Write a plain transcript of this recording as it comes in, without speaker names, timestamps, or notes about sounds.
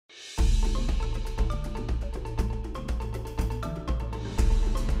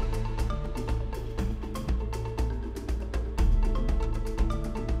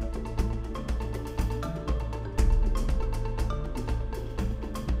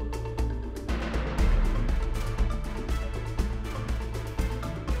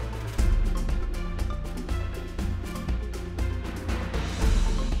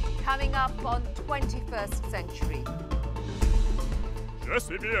up on 21st Century.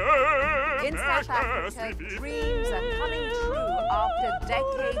 In South Africa, dreams are coming true after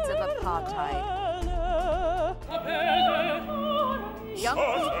decades of apartheid. Young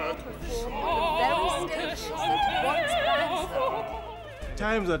people perform on the very stages that once banned them.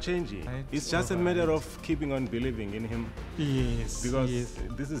 Times are changing. It's just a matter of keeping on believing in him. Yes. Because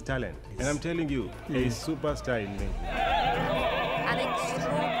this is talent. And I'm telling you, a superstar in me. An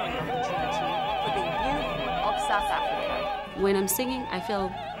extraordinary opportunity for the youth of South Africa. When I'm singing, I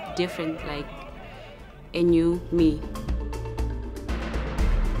feel different, like a new me.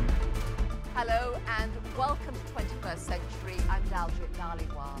 Hello and welcome to 21st Century. I'm Daljit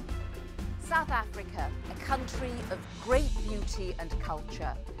Naliwal. South Africa, a country of great beauty and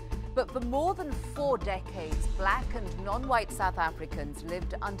culture. But for more than 4 decades, black and non-white South Africans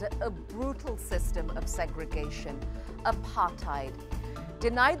lived under a brutal system of segregation, apartheid.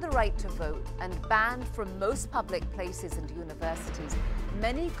 Denied the right to vote and banned from most public places and universities,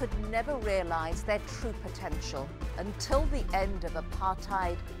 many could never realize their true potential until the end of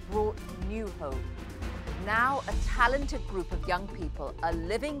apartheid brought new hope. Now, a talented group of young people are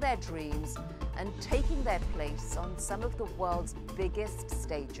living their dreams and taking their place on some of the world's biggest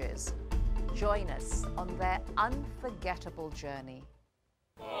stages. Join us on their unforgettable journey.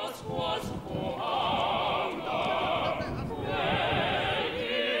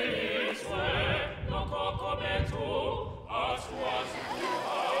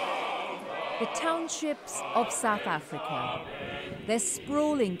 The townships of South Africa. They're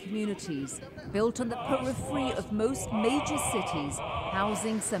sprawling communities built on the periphery of most major cities,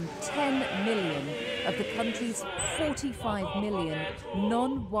 housing some 10 million of the country's 45 million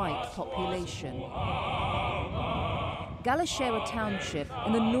non-white population. Galeshewa Township,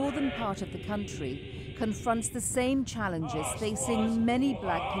 in the northern part of the country, confronts the same challenges facing many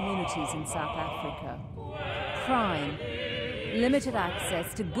black communities in South Africa. Crime, limited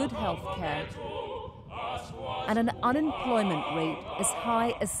access to good health care, and an unemployment rate as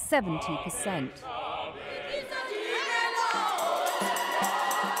high as 70%.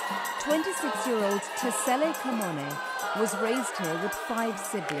 26-year-old Tesele Kamone was raised here with 5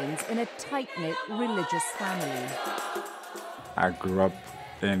 siblings in a tight-knit religious family. I grew up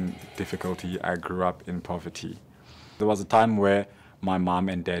in difficulty, I grew up in poverty. There was a time where my mom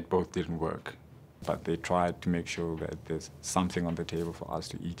and dad both didn't work, but they tried to make sure that there's something on the table for us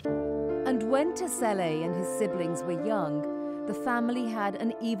to eat. And when Tesele and his siblings were young, the family had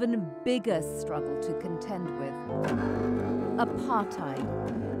an even bigger struggle to contend with.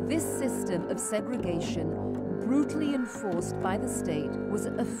 Apartheid. This system of segregation, brutally enforced by the state, was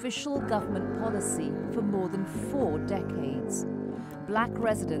official government policy for more than 4 decades. Black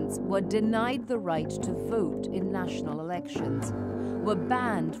residents were denied the right to vote in national elections, were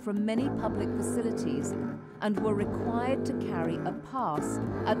banned from many public facilities, and were required to carry a pass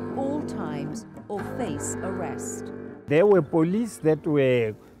at all times or face arrest. There were police that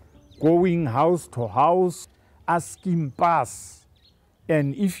were going house to house asking pass,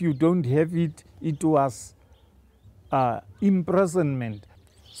 and if you don't have it, it was imprisonment.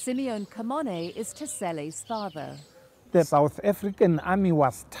 Simeon Kamone is Tesele's father. The South African army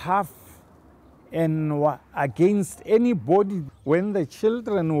was tough and against anybody. When the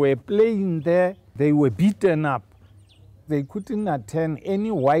children were playing there, they were beaten up. They couldn't attend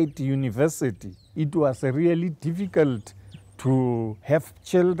any white university. It was really difficult to have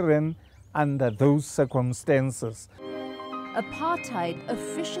children under those circumstances. Apartheid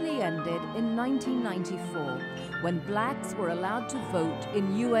officially ended in 1994, when blacks were allowed to vote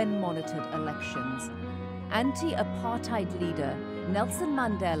in UN-monitored elections. Anti-apartheid leader Nelson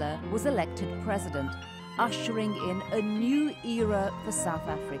Mandela was elected president, ushering in a new era for South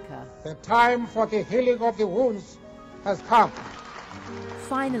Africa. The time for the healing of the wounds has come.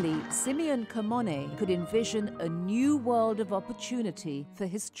 Finally, Simeon Kamone could envision a new world of opportunity for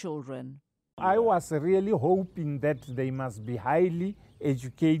his children. I was really hoping that they must be highly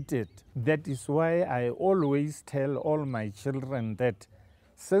educated. That is why I always tell all my children that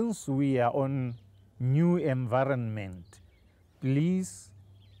since we are on new environment, please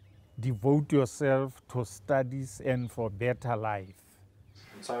devote yourself to studies and for better life.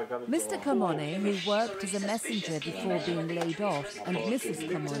 Mr. Kamone, who worked as a messenger before being laid off, and Mrs.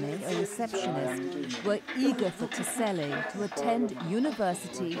 Kamone, a receptionist, were eager for Tesele to attend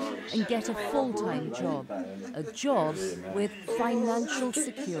university and get a full-time job, a job with financial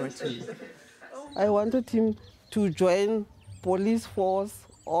security. I wanted him to join police force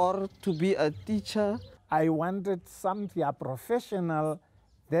or to be a teacher. I wanted something, a professional,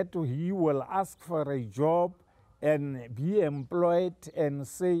 that he will ask for a job and be employed and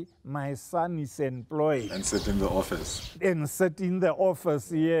say, my son is employed. And sit in the office. And sit in the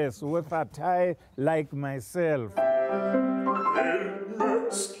office, yes, with a tie like myself.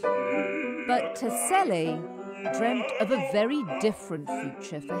 But Tesele dreamt of a very different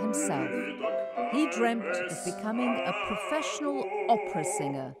future for himself. He dreamt of becoming a professional opera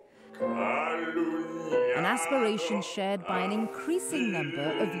singer, an aspiration shared by an increasing number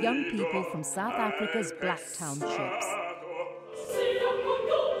of young people from South Africa's black townships.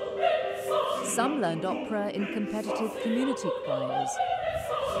 Some learned opera in competitive community choirs.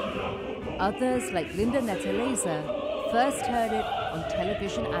 Others, like Linda Neteleza, first heard it on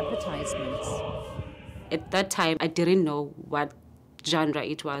television advertisements. At that time, I didn't know what genre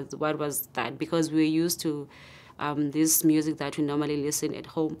it was, what was that, because we were used to this music that we normally listen at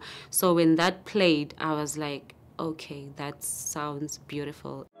home. So when that played, I was like, okay, that sounds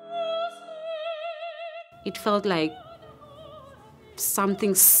beautiful. It felt like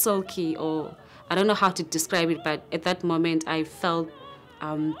something silky, or I don't know how to describe it, but at that moment I felt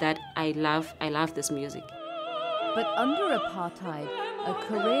that I love this music. But under apartheid, a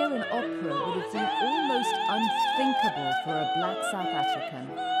career in opera would have been almost unthinkable for a black South African.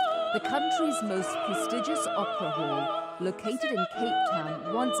 The country's most prestigious opera hall, located in Cape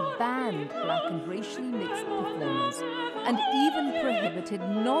Town, once banned black and racially mixed performers and even prohibited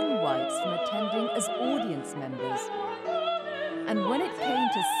non-whites from attending as audience members. And when it came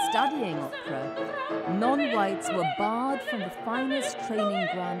to studying opera, non-whites were barred from the finest training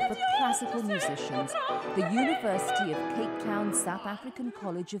ground for classical musicians, the University of Cape Town South African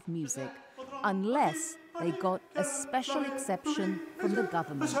College of Music, unless they got a special exception from the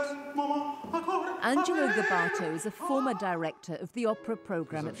government. Angelo Gabato is a former director of the opera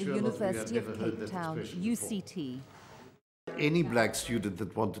program at the University of Cape Town, UCT. Any black student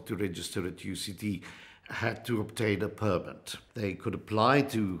that wanted to register at UCT had to obtain a permit. They could apply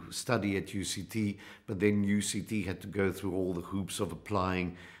to study at UCT, but then UCT had to go through all the hoops of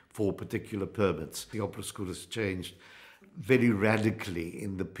applying for particular permits. The opera school has changed very radically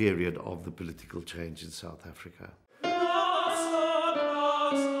in the period of the political change in South Africa.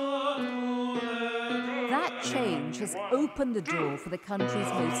 That change has opened the door for the country's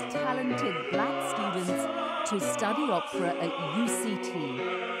most talented black students to study opera at UCT.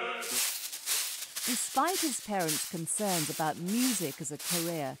 Despite his parents' concerns about music as a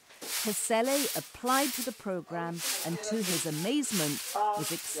career, Tesele applied to the program and, to his amazement,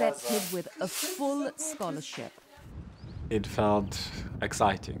 was accepted with a full scholarship. It felt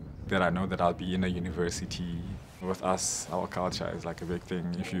exciting that I know that I'll be in a university. With us, our culture is like a big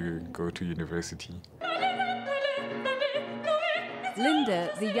thing if you go to university. Linda,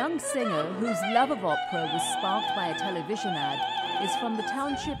 the young singer whose love of opera was sparked by a television ad, is from the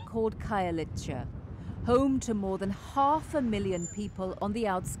township called Khayelitsha, home to more than 500,000 people on the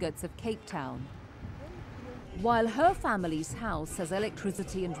outskirts of Cape Town. While her family's house has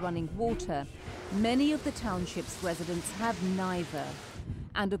electricity and running water, many of the township's residents have neither.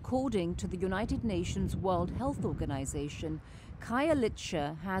 And according to the United Nations World Health Organization,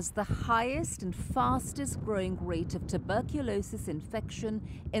 Khayelitsha has the highest and fastest growing rate of tuberculosis infection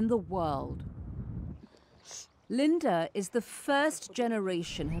in the world. Linda is the first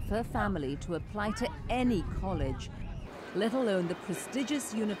generation of her family to apply to any college, let alone the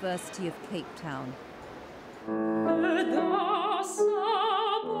prestigious University of Cape Town.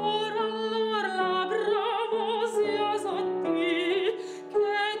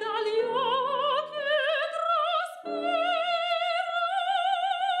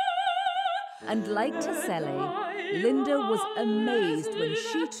 And like Tesele, Linda was amazed when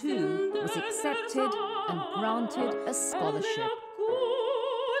she too was accepted and granted a scholarship.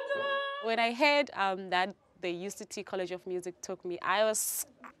 When I heard that the UCT College of Music took me, I was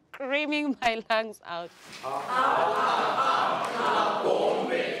screaming my lungs out.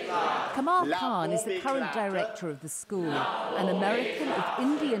 Kamal Khan is the current director of the school. An American of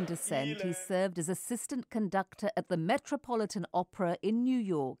Indian descent, he served as assistant conductor at the Metropolitan Opera in New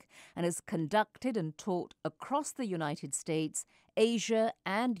York and has conducted and taught across the United States, Asia,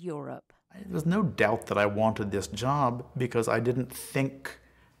 and Europe. There's no doubt that I wanted this job because I didn't think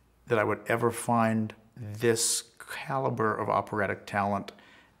that I would ever find this caliber of operatic talent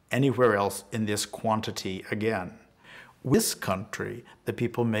anywhere else in this quantity again. This country, the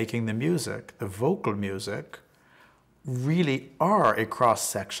people making the music, the vocal music, really are a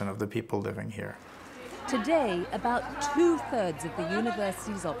cross-section of the people living here. Today, about 2/3 of the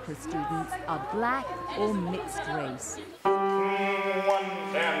university's opera students are black or mixed race.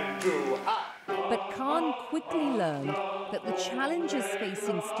 But Khan Nelson quickly learned that the challenges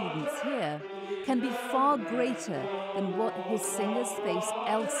facing students here can be far greater than what his singers face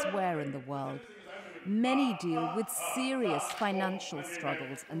elsewhere in the world. Many deal with serious financial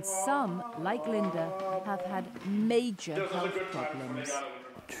struggles, and some, like Linda, have had major health problems.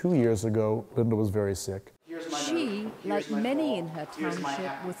 2 years ago, Linda was very sick. She, like many in her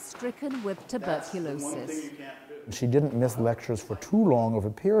township, was stricken with tuberculosis. She didn't miss lectures for too long of a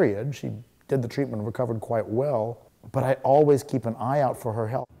period. She did the treatment and recovered quite well, but I always keep an eye out for her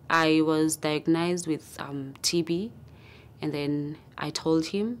health. I was diagnosed with TB, and then I told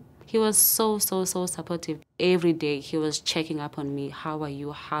him. He was so supportive. Every day he was checking up on me. How are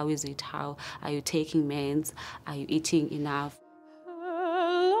you? How is it? How are you taking meds? Are you eating enough?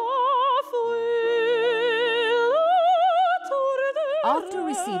 After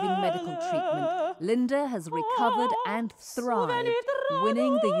receiving medical treatment, Linda has recovered and thrived,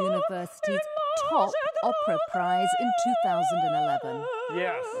 winning the university's top opera prize in 2011.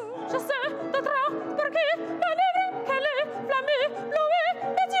 Yes.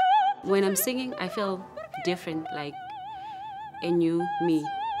 When I'm singing, I feel different, like a new me.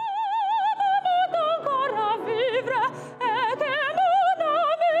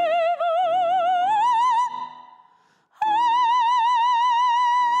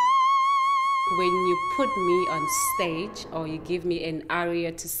 When you put me on stage or you give me an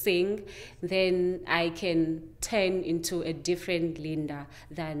aria to sing, then I can turn into a different Linda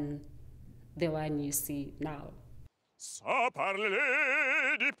than the one you see now. For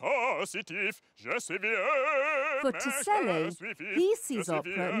Tesele, he sees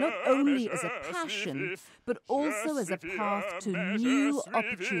opera not only as a passion, but also as a path to new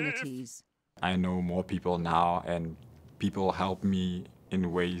opportunities. I know more people now, and people help me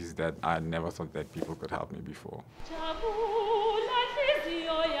in ways that I never thought that people could help me before.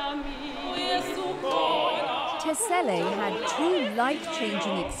 Tesele had two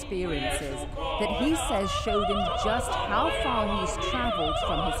life-changing experiences that he says showed him just how far he's travelled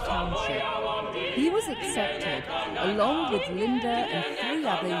from his township. He was accepted, along with Linda and 3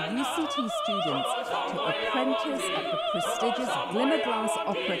 other UCT students, to apprentice at the prestigious Glimmerglass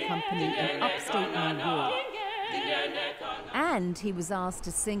Opera Company in upstate New York. And he was asked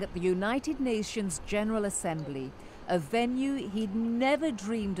to sing at the United Nations General Assembly, a venue he'd never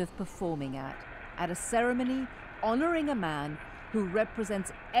dreamed of performing at a ceremony honoring a man who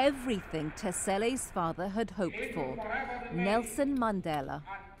represents everything Tesele's father had hoped for, Nelson Mandela.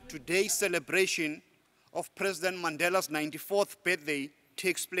 Today's celebration of President Mandela's 94th birthday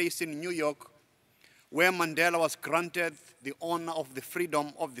takes place in New York, where Mandela was granted the honor of the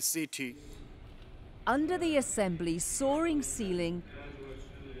freedom of the city. Under the assembly's soaring ceiling,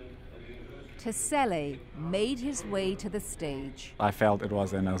 Tesele made his way to the stage. I felt it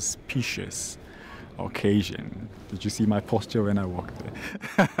was an auspicious occasion. Did you see my posture when I walked there?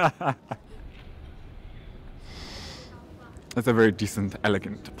 It's a very decent,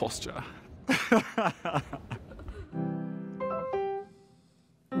 elegant posture.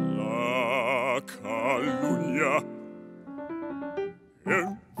 La calunnia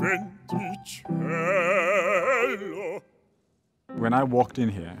When I walked in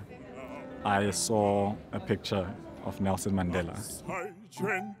here, I saw a picture of Nelson Mandela.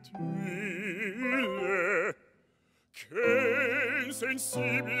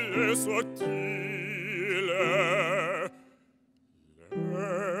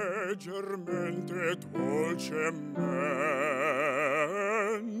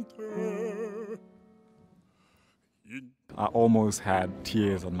 I almost had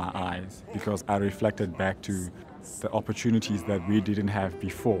tears on my eyes because I reflected back to the opportunities that we didn't have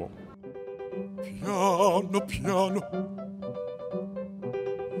before. Piano, piano,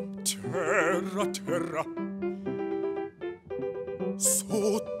 terra, terra,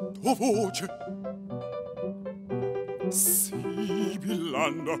 sottovoce,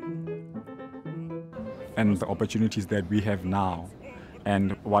 sibilando. And the opportunities that we have now,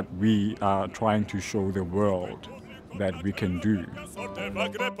 and what we are trying to show the world that we can do.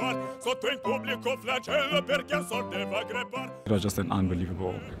 It was just an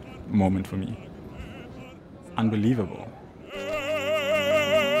unbelievable moment for me. Unbelievable.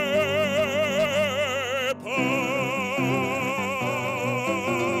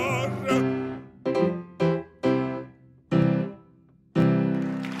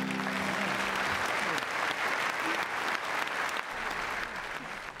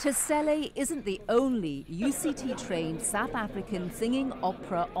 Tesele isn't the only UCT-trained South African singing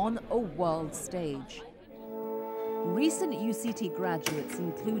opera on a world stage. Recent UCT graduates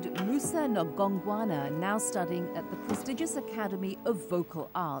include Musa Nogongwana, now studying at the prestigious Academy of Vocal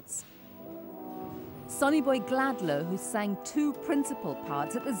Arts. Sonny Boy Gladler, who sang 2 principal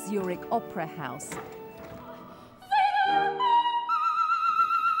parts at the Zurich Opera House,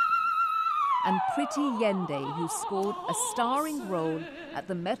 and Priti Yende, who scored a starring role at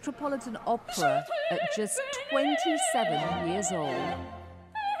the Metropolitan Opera at just 27 years old.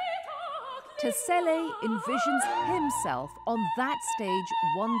 Tesele envisions himself on that stage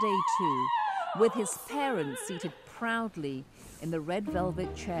one day too, with his parents seated proudly in the red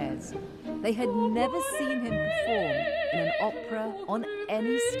velvet chairs. They had never seen him perform in an opera on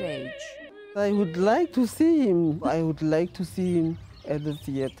any stage. I would like to see him. I would like to see him at the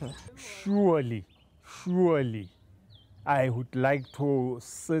theater. Surely, surely, I would like to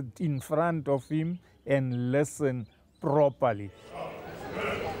sit in front of him and listen properly.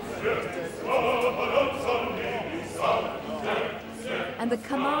 And the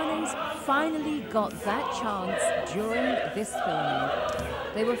Kamanes finally got that chance during this filming.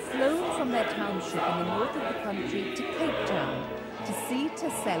 They were flown from their township in the north of the country to Cape Town to see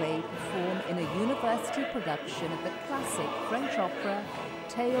Tesele perform in a university production of the classic French opera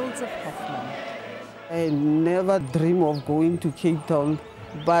Tales of Hoffmann. I never dream of going to Cape Town,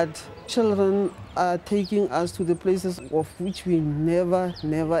 but children are taking us to the places of which we never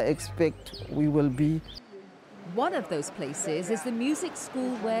expect we will be. One of those places is the music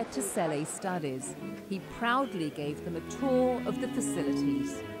school where Tesele studies. He proudly gave them a tour of the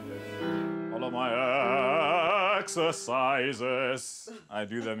facilities. All of my exercises, I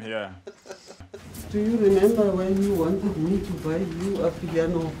do them here. Do you remember when you wanted me to buy you a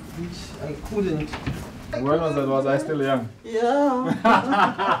piano, which I couldn't? When was that? Was I still young?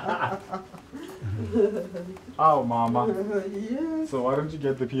 Yeah. Oh, Mama. Yes. So why don't you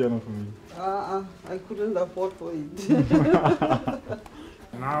get the piano for me? I couldn't afford for it.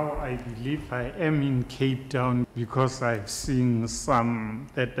 Now I believe I am in Cape Town because I've seen some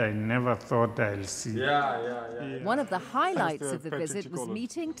that I never thought I'll see. Yeah. One of the highlights of the visit was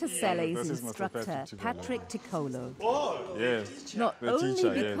meeting Tesele's instructor, Patrick Tikolo. Yes. Not only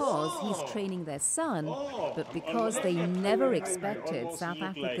teacher, because he's training their son, but because they never expected South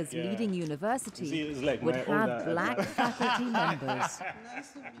Africa's leading university would have black faculty members.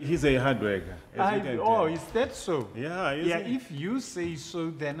 He's a hard worker. Is that so? Yeah, If you say so,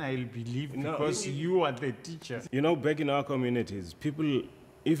 then I'll believe because you are the teacher. You know, back in our communities, people,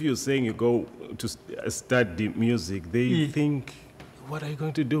 if you're saying you go to study music, they think, what are you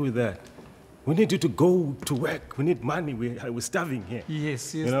going to do with that? We need you to go to work. We need money. We're starving here.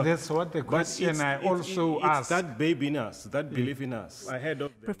 Yes, You know? that's what the question I also asked. It's that babe in us, that belief in us. Ahead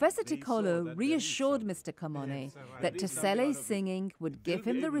of them. Professor Tikolo reassured Mr. Kamone that Tesele's singing would give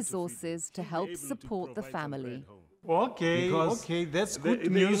him the resources to help support the family. Okay, that's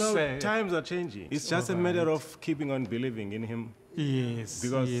good news. You know, times are changing. It's just a matter of keeping on believing in him. Yes.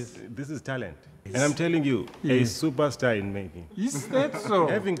 Because this is talent. And I'm telling you, a superstar in making. Is that so?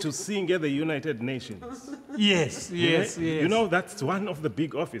 Having to sing at the United Nations. Yes. You know, that's one of the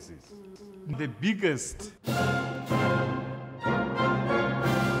big offices. The biggest.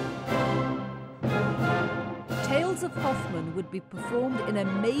 Tales of Hoffmann would be performed in a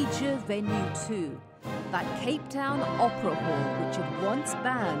major venue too, that Cape Town Opera Hall, which had once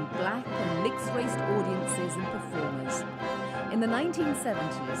banned black and mixed-race audiences and performers. In the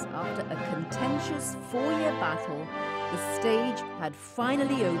 1970s, after a contentious 4-year battle, the stage had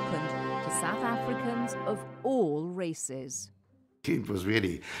finally opened to South Africans of all races. It was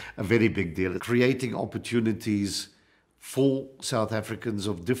really a very big deal, creating opportunities for South Africans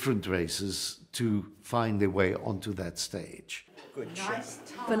of different races to find their way onto that stage.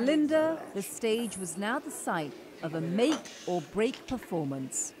 For Linda, the stage was now the site of a make-or-break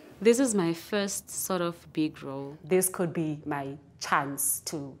performance. This is my first sort of big role. This could be my chance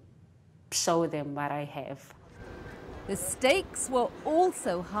to show them what I have. The stakes were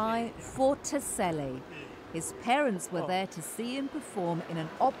also high for Tesele. His parents were there to see him perform in an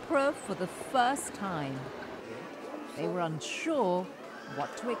opera for the first time. They were unsure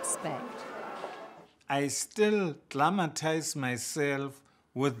what to expect. I still dramatize myself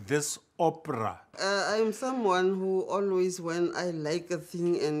with this opera. I'm someone who always, when I like a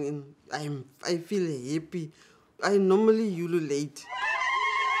thing and I feel happy, I normally ululate.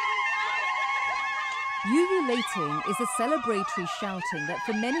 Ululating is a celebratory shouting that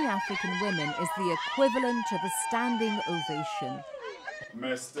for many African women is the equivalent of a standing ovation.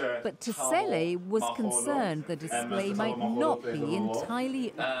 But Tesele was concerned the display might not be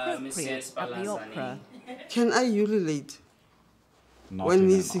entirely appropriate at the opera. Can I ululate? Not when in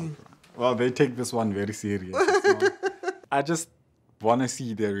we an sing? opera. Well, they take this one very serious. I just want to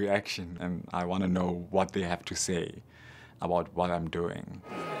see their reaction and I want to know what they have to say about what I'm doing.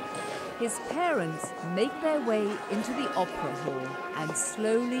 his parents make their way into the opera hall and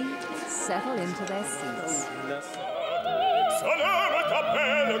slowly settle into their seats.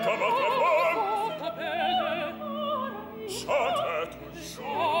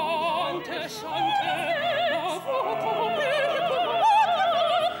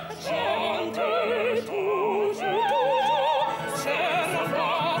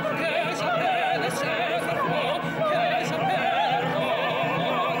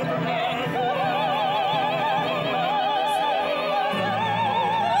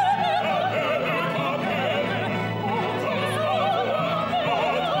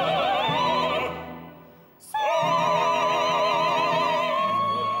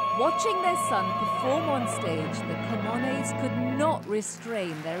 Watching their son perform on stage, the Kamones could not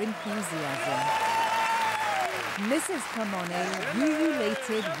restrain their enthusiasm. Mrs. Kamone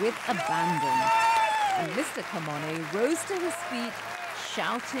ululated with abandon, and Mr. Kamone rose to his feet,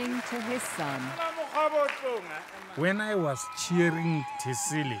 shouting to his son. When I was cheering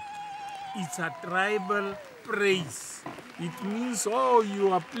Tisili, it's a tribal praise. It means, oh,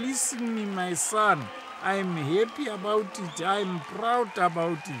 you are pleasing me, my son. I'm happy about it. I'm proud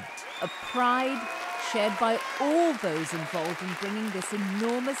about it. A pride shared by all those involved in bringing this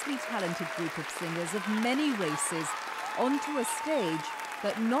enormously talented group of singers of many races onto a stage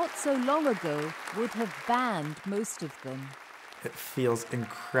that not so long ago would have banned most of them. It feels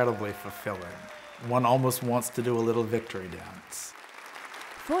incredibly fulfilling. One almost wants to do a little victory dance.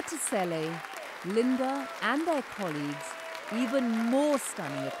 For Tisele, Linda and their colleagues, even more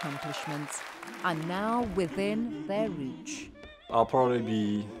stunning accomplishments are now within their reach. I'll probably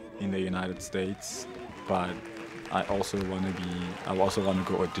be in the United States, but I also want to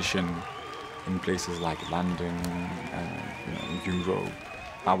go audition in places like London and Europe.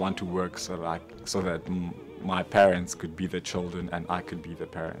 I want to work so that my parents could be the children and I could be the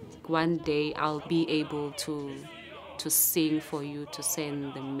parent. One day I'll be able to sing for you, to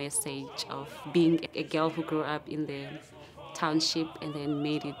send the message of being a girl who grew up in the township and then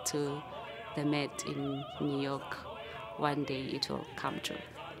made it to the Met in New York. One day it will come true.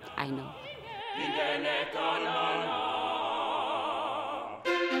 I know.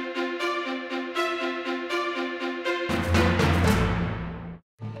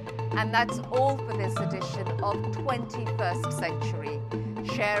 And that's all for this edition of 21st Century.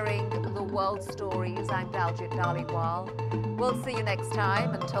 Sharing the world's stories, I'm Daljit Dhaliwal. We'll see you next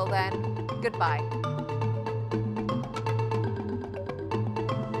time. Until then, goodbye.